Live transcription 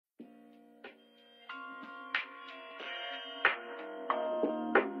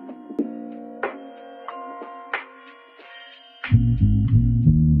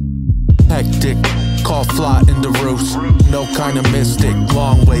stick, call fly in the roost. No kind of mystic,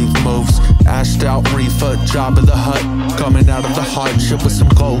 long wave moves. Ashed out reefer, job of the hut. Coming out of the hardship with some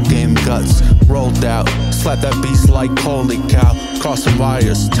gold game guts. Rolled out, slap that beast like holy cow. Crossing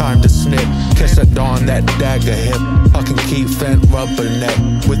wires, time to snip. Kiss at dawn, that dagger hip. Hucking key fent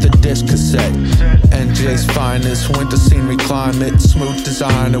rubberneck with a disc cassette. NJ's finest, winter scenery climate. Smooth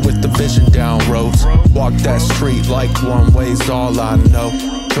designer with the vision down roads. Walk that street like one way's all I know.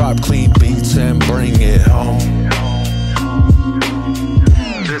 Drop clean beats and bring it home.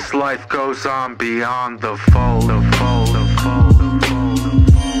 This life goes on beyond the fold.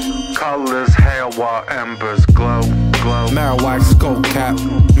 Colors hail while embers glow. Marowak skull cap,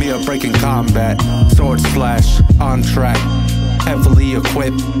 Mia breaking combat. Sword slash, on track, heavily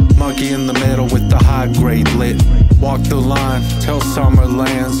equipped. Monkey in the middle with the high grade lit. Walk the line till summer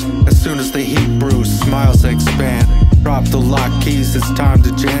lands. As soon as the heat brews, smiles expand. Drop the lock keys, it's time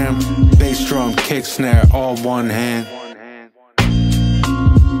to jam. Bass drum, kick snare, all one hand.